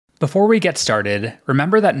Before we get started,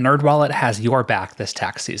 remember that NerdWallet has your back this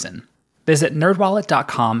tax season. Visit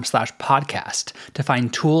nerdwallet.com/podcast to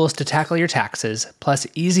find tools to tackle your taxes, plus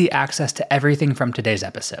easy access to everything from today's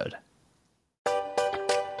episode.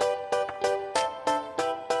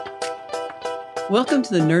 Welcome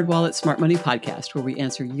to the NerdWallet Smart Money Podcast, where we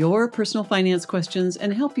answer your personal finance questions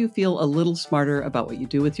and help you feel a little smarter about what you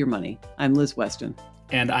do with your money. I'm Liz Weston.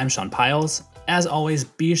 And I'm Sean Piles. As always,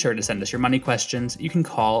 be sure to send us your money questions. You can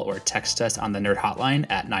call or text us on the Nerd Hotline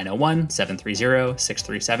at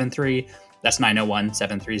 901-730-6373. That's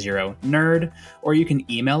 901-730-NERD. Or you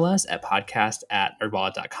can email us at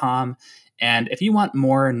podcast@nerdwallet.com. And if you want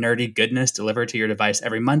more nerdy goodness delivered to your device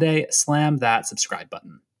every Monday, slam that subscribe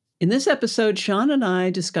button. In this episode, Sean and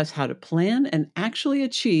I discuss how to plan and actually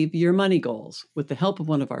achieve your money goals with the help of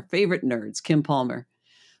one of our favorite nerds, Kim Palmer.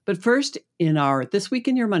 But first, in our This Week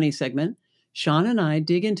in Your Money segment, Sean and I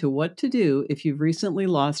dig into what to do if you've recently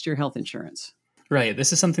lost your health insurance. Right.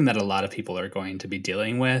 This is something that a lot of people are going to be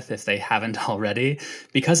dealing with if they haven't already.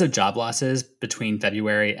 Because of job losses between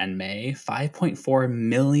February and May, 5.4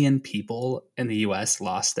 million people in the U.S.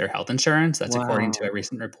 lost their health insurance. That's according to a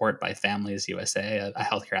recent report by Families USA, a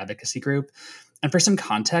healthcare advocacy group. And for some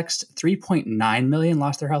context, 3.9 million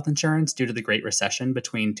lost their health insurance due to the Great Recession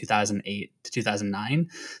between 2008 to 2009.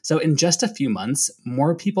 So in just a few months,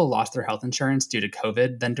 more people lost their health insurance due to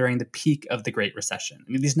COVID than during the peak of the Great Recession.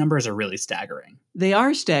 I mean, these numbers are really staggering. They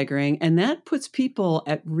are staggering, and that puts people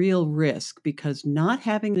at real risk because not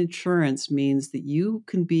having insurance means that you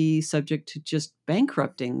can be subject to just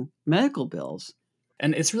bankrupting medical bills.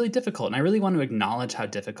 And it's really difficult. And I really want to acknowledge how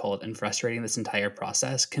difficult and frustrating this entire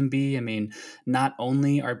process can be. I mean, not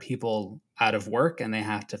only are people out of work and they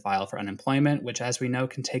have to file for unemployment, which, as we know,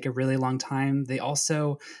 can take a really long time, they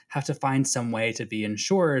also have to find some way to be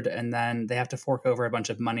insured. And then they have to fork over a bunch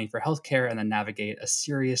of money for healthcare and then navigate a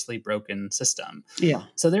seriously broken system. Yeah.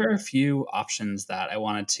 So there are a few options that I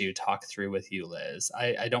wanted to talk through with you, Liz.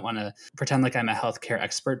 I don't want to pretend like I'm a healthcare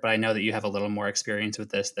expert, but I know that you have a little more experience with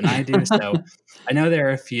this than I do. So I know there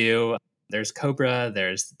are a few. There's COBRA,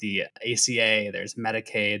 there's the ACA, there's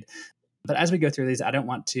Medicaid. But as we go through these, I don't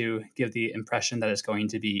want to give the impression that it's going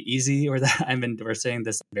to be easy or that I'm endorsing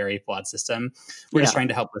this very flawed system. We're just trying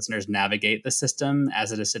to help listeners navigate the system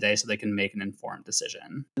as it is today so they can make an informed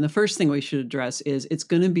decision. And the first thing we should address is it's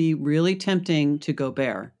going to be really tempting to go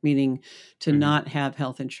bare, meaning to not have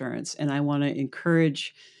health insurance. And I want to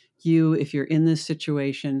encourage you, if you're in this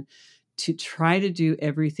situation, to try to do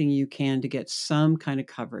everything you can to get some kind of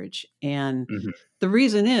coverage. And the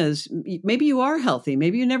reason is maybe you are healthy,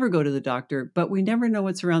 maybe you never go to the doctor, but we never know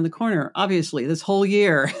what's around the corner. Obviously, this whole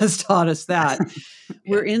year has taught us that.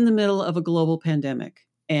 We're in the middle of a global pandemic,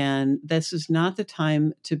 and this is not the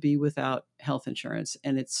time to be without health insurance.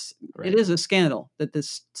 And it is a scandal that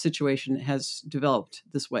this situation has developed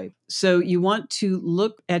this way. So you want to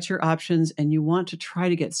look at your options and you want to try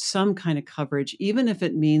to get some kind of coverage, even if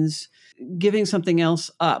it means giving something else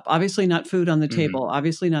up. Obviously not food on the table,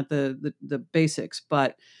 obviously not the basics,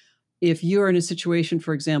 but if you're in a situation,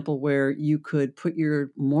 for example, where you could put your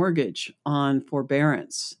mortgage on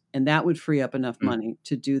forbearance and that would free up enough money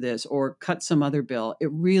to do this, or cut some other bill,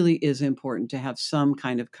 it really is important to have some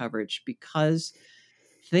kind of coverage because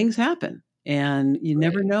things happen and you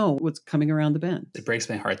never know what's coming around the bend. It breaks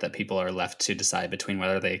my heart that people are left to decide between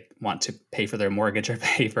whether they want to pay for their mortgage or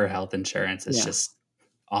pay for health insurance. It's just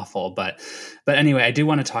awful. But anyway, I do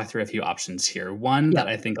want to talk through a few options here. One that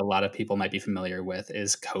I think a lot of people might be familiar with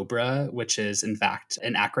is COBRA, which is in fact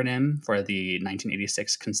an acronym for the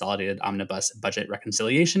 1986 Consolidated Omnibus Budget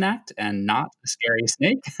Reconciliation Act, and not a scary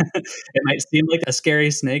snake. It might seem like a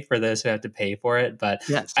scary snake for those who have to pay for it, but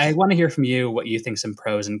I want to hear from you what you think some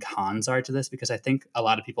pros and cons are to this, because I think a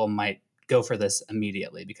lot of people might go for this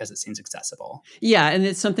immediately because it seems accessible. Yeah, and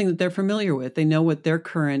it's something that they're familiar with. They know what their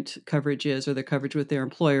current coverage is or their coverage with their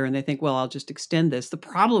employer, and they think, well, I'll just extend this. The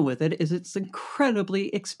problem with it is it's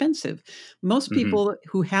incredibly expensive. Most people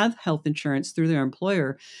who have health insurance through their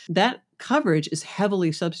employer, that coverage is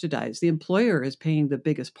heavily subsidized. The employer is paying the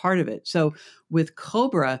biggest part of it. So with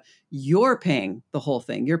COBRA, you're paying the whole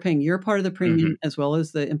thing. You're paying your part of the premium as well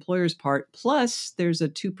as the employer's part. Plus, there's a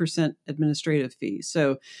 2% administrative fee.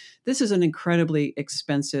 So this is an incredibly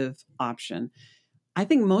expensive option. I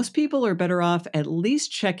think most people are better off at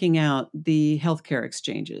least checking out the healthcare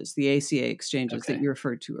exchanges, the ACA exchanges that you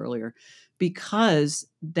referred to earlier, because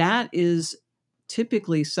that is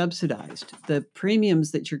typically subsidized. The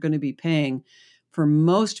premiums that you're going to be paying for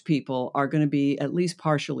most people are going to be at least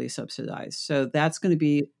partially subsidized. So that's going to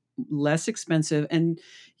be less expensive. And,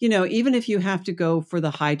 even if you have to go for the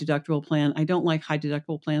high deductible plan, I don't like high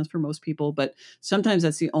deductible plans for most people, but sometimes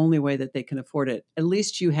that's the only way that they can afford it. At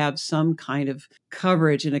least you have some kind of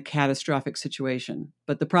coverage in a catastrophic situation.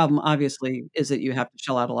 But the problem, obviously, is that you have to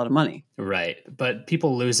shell out a lot of money. Right. But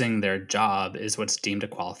people losing their job is what's deemed a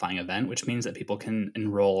qualifying event, which means that people can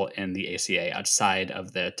enroll in the ACA outside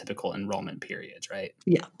of the typical enrollment periods, right?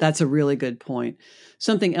 Yeah, that's a really good point.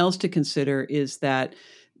 Something else to consider is that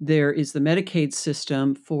there is the Medicaid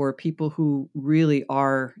system for people who really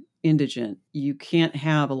are indigent. You can't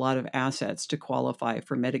have a lot of assets to qualify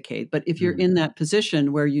for Medicaid. But if you're in that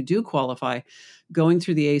position where you do qualify, going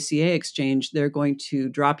through the ACA exchange, they're going to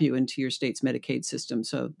drop you into your state's Medicaid system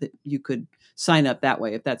so that you could sign up that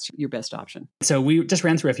way if that's your best option. So we just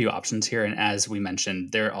ran through a few options here. And as we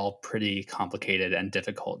mentioned, they're all pretty complicated and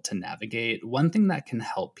difficult to navigate. One thing that can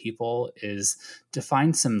help people is to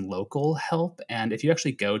find some local help. And if you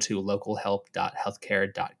actually go to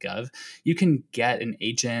localhelp.healthcare.gov, you can get an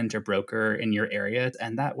agent or broker in your area.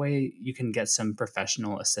 And that way you can get some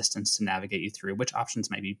professional assistance to navigate you through which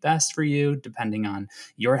options might be best for you, depending on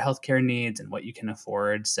your healthcare needs and what you can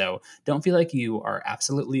afford. So don't feel like you are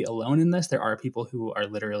absolutely alone in this. There are people who are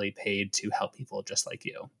literally paid to help people just like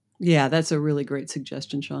you. Yeah, that's a really great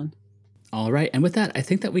suggestion, Sean. All right. And with that, I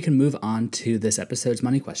think that we can move on to this episode's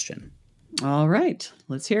money question. All right.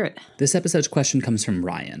 Let's hear it. This episode's question comes from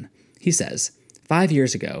Ryan. He says, 5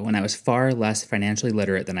 years ago, when I was far less financially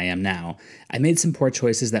literate than I am now, I made some poor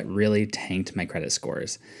choices that really tanked my credit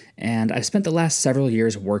scores. And I've spent the last several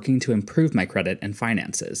years working to improve my credit and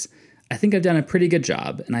finances. I think I've done a pretty good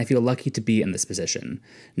job, and I feel lucky to be in this position.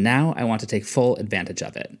 Now I want to take full advantage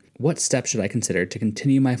of it. What steps should I consider to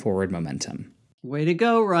continue my forward momentum? Way to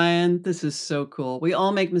go, Ryan. This is so cool. We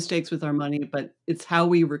all make mistakes with our money, but it's how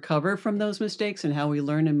we recover from those mistakes and how we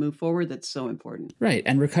learn and move forward that's so important. Right,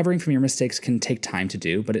 and recovering from your mistakes can take time to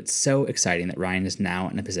do, but it's so exciting that Ryan is now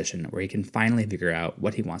in a position where he can finally figure out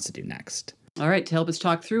what he wants to do next. All right, to help us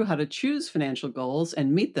talk through how to choose financial goals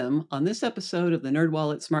and meet them on this episode of the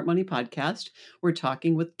NerdWallet Smart Money Podcast, we're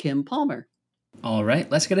talking with Kim Palmer. All right,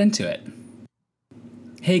 let's get into it.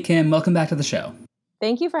 Hey, Kim, welcome back to the show.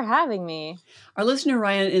 Thank you for having me. Our listener,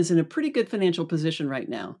 Ryan, is in a pretty good financial position right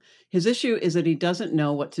now. His issue is that he doesn't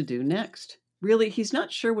know what to do next. Really, he's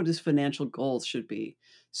not sure what his financial goals should be.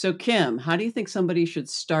 So, Kim, how do you think somebody should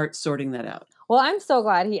start sorting that out? Well, I'm so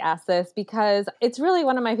glad he asked this because it's really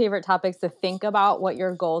one of my favorite topics to think about what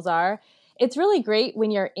your goals are. It's really great when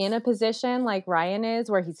you're in a position like Ryan is,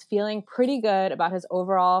 where he's feeling pretty good about his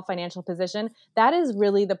overall financial position. That is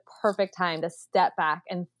really the perfect time to step back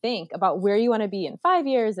and think about where you want to be in 5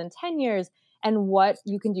 years and 10 years and what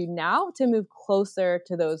you can do now to move closer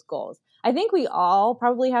to those goals. I think we all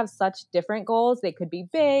probably have such different goals. They could be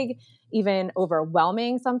big, even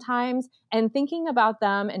overwhelming sometimes, and thinking about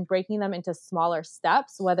them and breaking them into smaller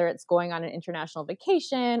steps, whether it's going on an international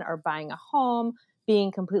vacation or buying a home,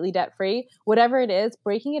 being completely debt-free, whatever it is,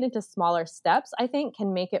 breaking it into smaller steps, I think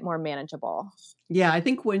can make it more manageable. Yeah, I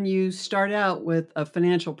think when you start out with a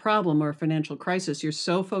financial problem or a financial crisis, you're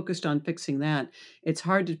so focused on fixing that, it's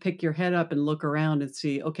hard to pick your head up and look around and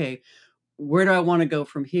see, okay, where do I want to go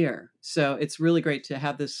from here? So it's really great to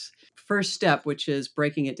have this first step, which is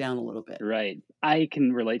breaking it down a little bit. Right. I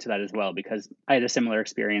can relate to that as well because I had a similar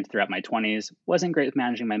experience throughout my 20s. Wasn't great with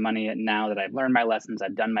managing my money. Now that I've learned my lessons,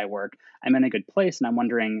 I've done my work, I'm in a good place and I'm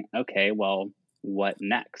wondering, okay, well, what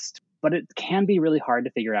next? But it can be really hard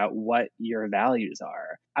to figure out what your values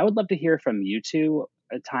are. I would love to hear from you two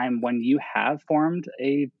a time when you have formed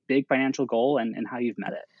a big financial goal and how you've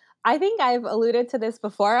met it. I think I've alluded to this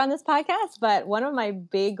before on this podcast, but one of my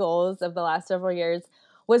big goals of the last several years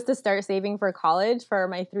was to start saving for college for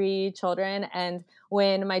my 3 children. And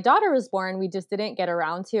when my daughter was born, we just didn't get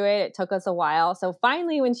around to it. It took us a while. So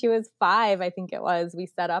finally, when she was 5, I think it was, we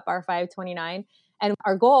set up our 529. And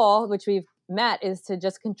our goal, which we've met, is to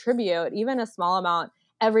just contribute even a small amount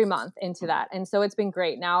every month into that. And so it's been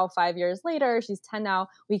great. Now, 5 years later, she's 10 now,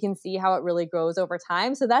 we can see how it really grows over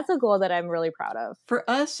time. So that's a goal that I'm really proud of. For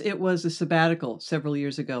us, it was a sabbatical several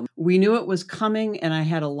years ago. We knew it was coming and I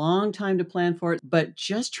had a long time to plan for it, but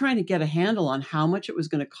just trying to get a handle on how much it was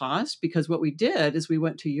going to cost, because what we did is we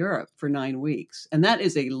went to Europe for 9 weeks. And that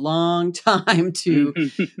is a long time to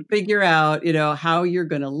figure out, how you're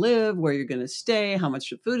going to live, where you're going to stay, how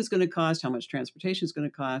much food is going to cost, how much transportation is going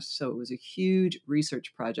to cost. So it was a huge research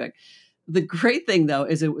project. The great thing, though,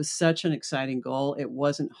 is it was such an exciting goal. It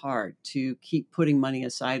wasn't hard to keep putting money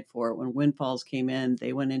aside for it. When windfalls came in,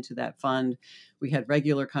 they went into that fund. We had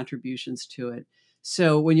regular contributions to it.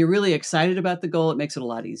 So when you're really excited about the goal, it makes it a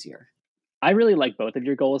lot easier. I really like both of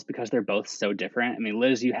your goals because they're both so different. I mean,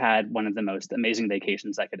 Liz, you had one of the most amazing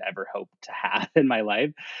vacations I could ever hope to have in my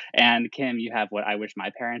life. And Kim, you have what I wish my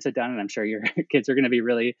parents had done. And I'm sure your kids are going to be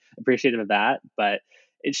really appreciative of that. But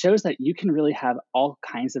it shows that you can really have all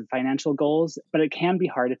kinds of financial goals, but it can be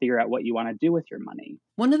hard to figure out what you want to do with your money.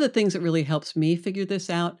 One of the things that really helps me figure this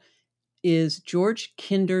out is George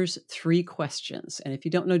Kinder's 3 questions. And if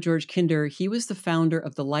you don't know George Kinder, he was the founder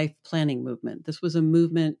of the life planning movement. This was a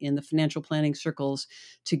movement in the financial planning circles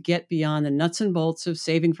to get beyond the nuts and bolts of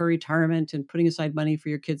saving for retirement and putting aside money for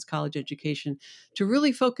your kids' college education, to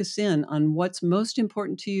really focus in on what's most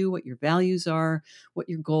important to you, what your values are, what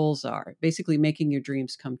your goals are, basically making your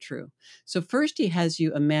dreams come true. So first he has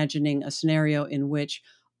you imagining a scenario in which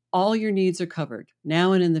all your needs are covered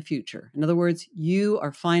now and in the future. In other words, you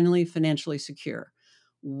are finally financially secure.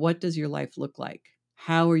 What does your life look like?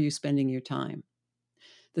 How are you spending your time?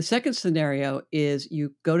 The second scenario is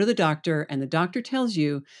you go to the doctor and the doctor tells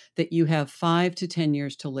you that you have 5 to 10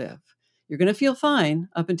 years to live. You're going to feel fine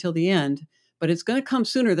up until the end, but it's going to come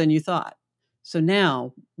sooner than you thought. So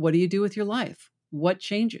now, what do you do with your life? What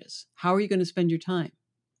changes? How are you going to spend your time?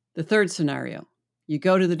 The third scenario, you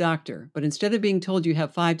go to the doctor, but instead of being told you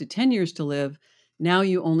have 5 to 10 years to live, now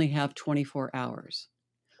you only have 24 hours.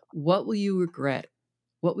 What will you regret?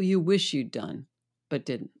 What will you wish you'd done, but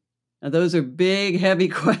didn't? Now, those are big, heavy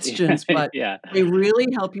questions, but they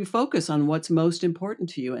really help you focus on what's most important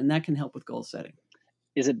to you, and that can help with goal setting.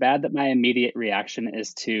 Is it bad that my immediate reaction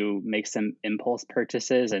is to make some impulse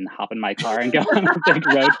purchases and hop in my car and go on a big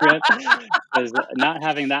road trip? Because not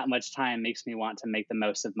having that much time makes me want to make the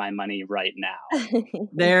most of my money right now.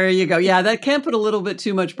 There you go. Yeah, that can put a little bit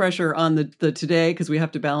too much pressure on the today, because we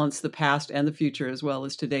have to balance the past and the future as well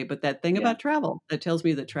as today. But that thing about travel, that tells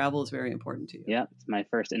me that travel is very important to you. Yeah, it's my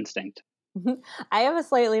first instinct. I have a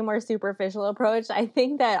slightly more superficial approach. I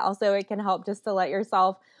think that also it can help just to let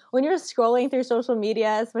yourself, when you're scrolling through social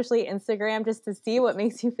media, especially Instagram, just to see what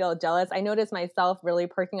makes you feel jealous. I notice myself really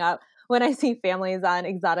perking up when I see families on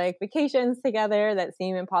exotic vacations together that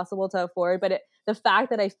seem impossible to afford. But the fact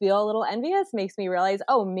that I feel a little envious makes me realize,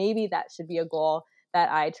 oh, maybe that should be a goal that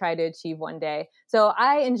I try to achieve one day. So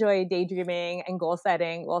I enjoy daydreaming and goal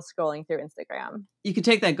setting while scrolling through Instagram. You can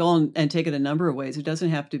take that goal and take it a number of ways. It doesn't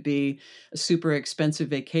have to be a super expensive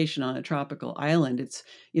vacation on a tropical island. It's,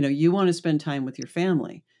 you want to spend time with your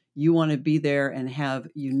family. You want to be there and have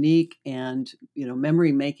unique and,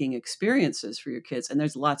 memory-making experiences for your kids. And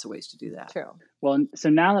there's lots of ways to do that. True. Well, so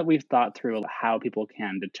now that we've thought through how people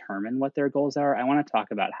can determine what their goals are, I want to talk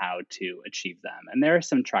about how to achieve them. And there are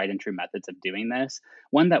some tried and true methods of doing this.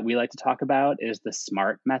 One that we like to talk about is the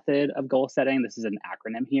SMART method of goal setting. This is an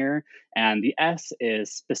acronym here. And the S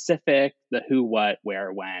is specific, the who, what,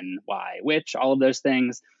 where, when, why, which, all of those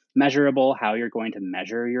things. Measurable, how you're going to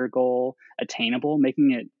measure your goal. Attainable,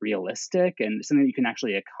 making it realistic and something that you can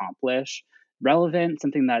actually accomplish. Relevant,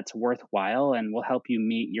 something that's worthwhile and will help you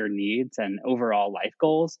meet your needs and overall life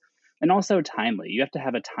goals. And also timely. You have to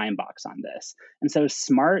have a time box on this. And so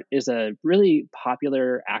SMART is a really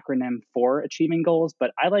popular acronym for achieving goals,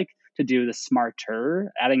 but I like to do the SMARTer,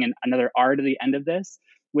 adding another R to the end of this,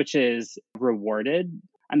 which is rewarded.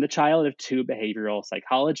 I'm the child of 2 behavioral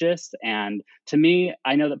psychologists. And to me,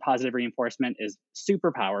 I know that positive reinforcement is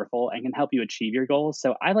super powerful and can help you achieve your goals.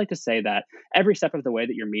 So I like to say that every step of the way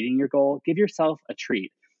that you're meeting your goal, give yourself a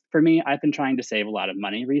treat. For me, I've been trying to save a lot of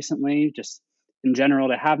money recently, just in general,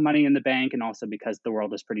 to have money in the bank, and also because the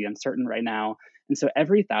world is pretty uncertain right now. And so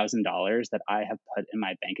every $1,000 that I have put in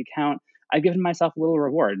my bank account, I've given myself a little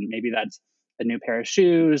reward. Maybe that's a new pair of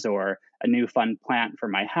shoes or a new fun plant for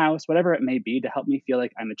my house, whatever it may be, to help me feel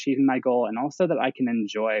like I'm achieving my goal and also that I can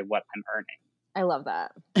enjoy what I'm earning. I love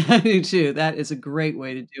that. I do too. That is a great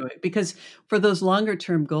way to do it, because for those longer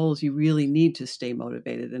term goals, you really need to stay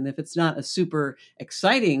motivated. And if it's not a super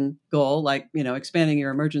exciting goal, like, expanding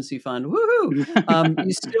your emergency fund, woohoo,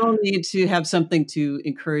 you still need to have something to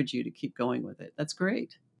encourage you to keep going with it. That's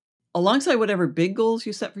great. Alongside whatever big goals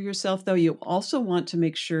you set for yourself, though, you also want to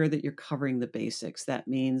make sure that you're covering the basics. That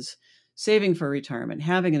means saving for retirement,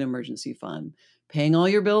 having an emergency fund, paying all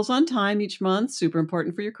your bills on time each month, super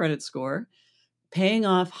important for your credit score, paying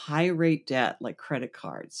off high rate debt like credit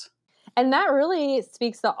cards. And that really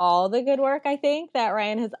speaks to all the good work, I think, that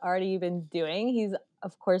Ryan has already been doing. He's,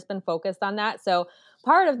 of course, been focused on that. So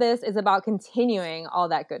part of this is about continuing all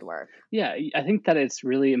that good work. Yeah, I think that it's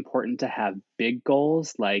really important to have big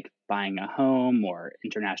goals like buying a home or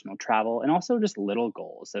international travel, and also just little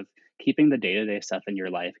goals of keeping the day-to-day stuff in your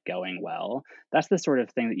life going well. That's the sort of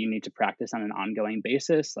thing that you need to practice on an ongoing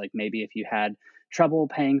basis. Like maybe if you had trouble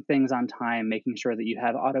paying things on time, making sure that you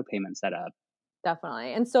have auto payment set up.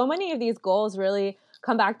 Definitely. And so many of these goals really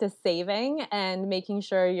come back to saving and making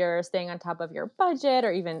sure you're staying on top of your budget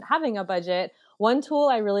or even having a budget. One tool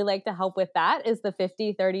I really like to help with that is the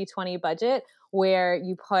 50-30-20 budget, where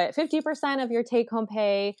you put 50% of your take-home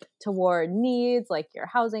pay toward needs like your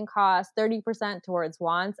housing costs, 30% towards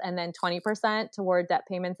wants, and then 20% toward debt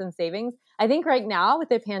payments and savings. I think right now with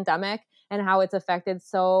the pandemic and how it's affected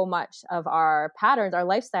so much of our patterns, our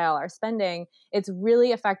lifestyle, our spending, it's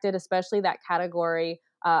really affected especially that category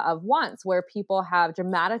of wants, where people have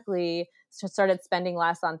dramatically started spending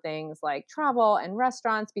less on things like travel and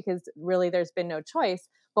restaurants because really there's been no choice.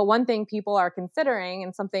 But one thing people are considering,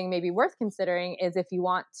 and something maybe worth considering, is if you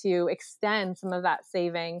want to extend some of that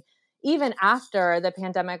saving even after the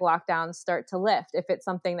pandemic lockdowns start to lift, if it's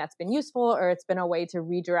something that's been useful or it's been a way to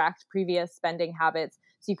redirect previous spending habits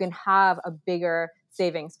so you can have a bigger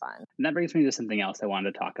savings fund. And that brings me to something else I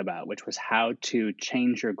wanted to talk about, which was how to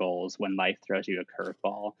change your goals when life throws you a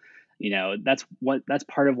curveball. That's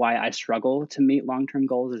part of why I struggle to meet long-term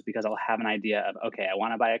goals, is because I'll have an idea of, okay, I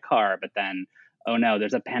want to buy a car, but then, oh no,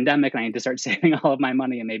 there's a pandemic and I need to start saving all of my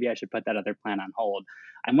money and maybe I should put that other plan on hold.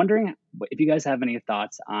 I'm wondering if you guys have any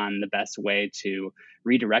thoughts on the best way to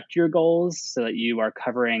redirect your goals so that you are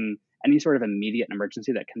covering any sort of immediate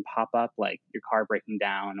emergency that can pop up, like your car breaking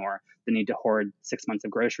down or the need to hoard 6 months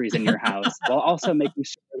of groceries in your house, while also making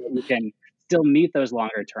sure that you can still meet those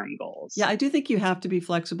longer term goals. Yeah, I do think you have to be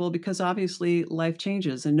flexible because obviously life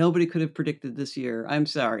changes and nobody could have predicted this year. I'm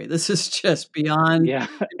sorry. This is just beyond. Yeah,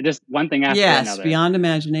 just one thing after another. Yes, beyond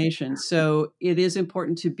imagination. So it is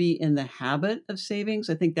important to be in the habit of savings.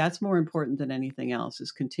 I think that's more important than anything else,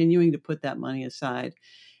 is continuing to put that money aside.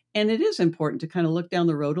 And it is important to kind of look down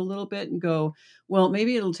the road a little bit and go, well,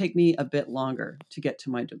 maybe it'll take me a bit longer to get to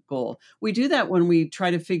my goal. We do that when we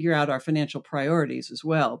try to figure out our financial priorities as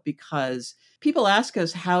well, because people ask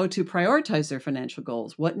us how to prioritize their financial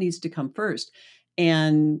goals, what needs to come first.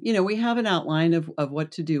 And, we have an outline of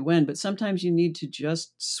what to do when, but sometimes you need to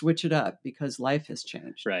just switch it up because life has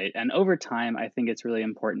changed. Right. And over time, I think it's really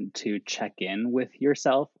important to check in with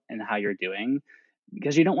yourself and how you're doing,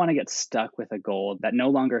 because you don't want to get stuck with a goal that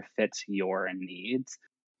no longer fits your needs.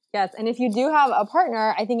 Yes. And if you do have a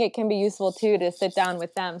partner, I think it can be useful too to sit down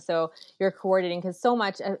with them so you're coordinating, because so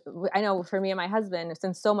much, I know for me and my husband,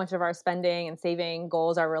 since so much of our spending and saving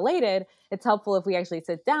goals are related, it's helpful if we actually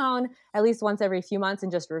sit down at least once every few months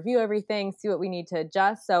and just review everything, see what we need to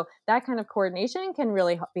adjust. So that kind of coordination can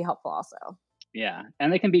really be helpful also. Yeah.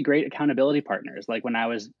 And they can be great accountability partners. Like when I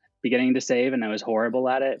was beginning to save and I was horrible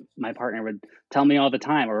at it, my partner would tell me all the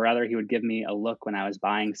time, or rather he would give me a look when I was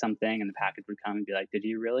buying something and the package would come and be like, did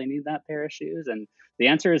you really need that pair of shoes? And the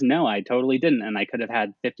answer is no, I totally didn't. And I could have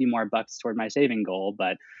had 50 more bucks toward my saving goal,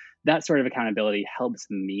 but that sort of accountability helps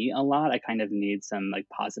me a lot. I kind of need some like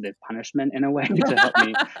positive punishment in a way to help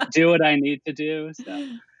me do what I need to do. So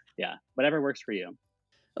yeah, whatever works for you.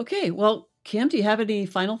 Okay. Well, Kim, do you have any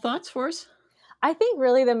final thoughts for us? I think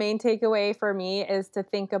really the main takeaway for me is to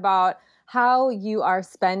think about how you are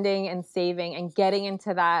spending and saving and getting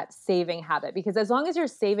into that saving habit. Because as long as you're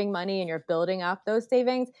saving money and you're building up those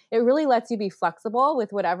savings, it really lets you be flexible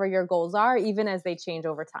with whatever your goals are, even as they change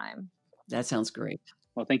over time. That sounds great.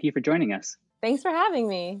 Well, thank you for joining us. Thanks for having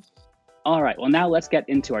me. All right. Well, now let's get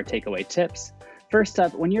into our takeaway tips. First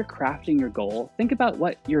up, when you're crafting your goal, think about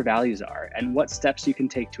what your values are and what steps you can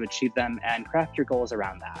take to achieve them, and craft your goals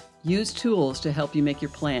around that. Use tools to help you make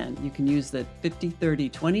your plan. You can use the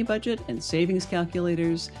 50-30-20 budget and savings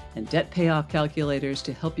calculators and debt payoff calculators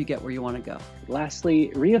to help you get where you want to go.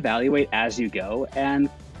 Lastly, reevaluate as you go and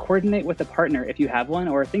coordinate with a partner if you have one,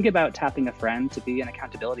 or think about tapping a friend to be an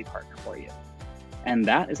accountability partner for you. And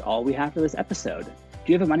that is all we have for this episode.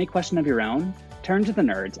 Do you have a money question of your own? Turn to the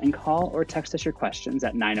Nerds and call or text us your questions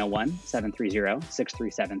at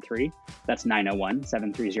 901-730-6373. That's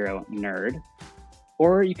 901-730-NERD.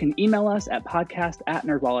 Or you can email us at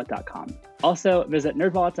podcast@nerdwallet.com. Also, visit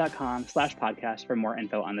nerdwallet.com/podcast for more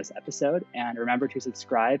info on this episode. And remember to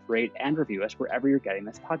subscribe, rate, and review us wherever you're getting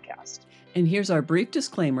this podcast. And here's our brief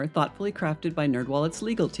disclaimer, thoughtfully crafted by NerdWallet's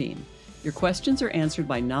legal team. Your questions are answered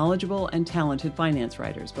by knowledgeable and talented finance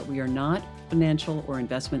writers, but we are not financial or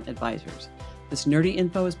investment advisors. This nerdy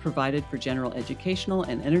info is provided for general educational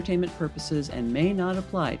and entertainment purposes and may not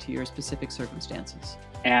apply to your specific circumstances.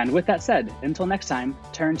 And with that said, until next time,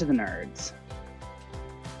 turn to the nerds.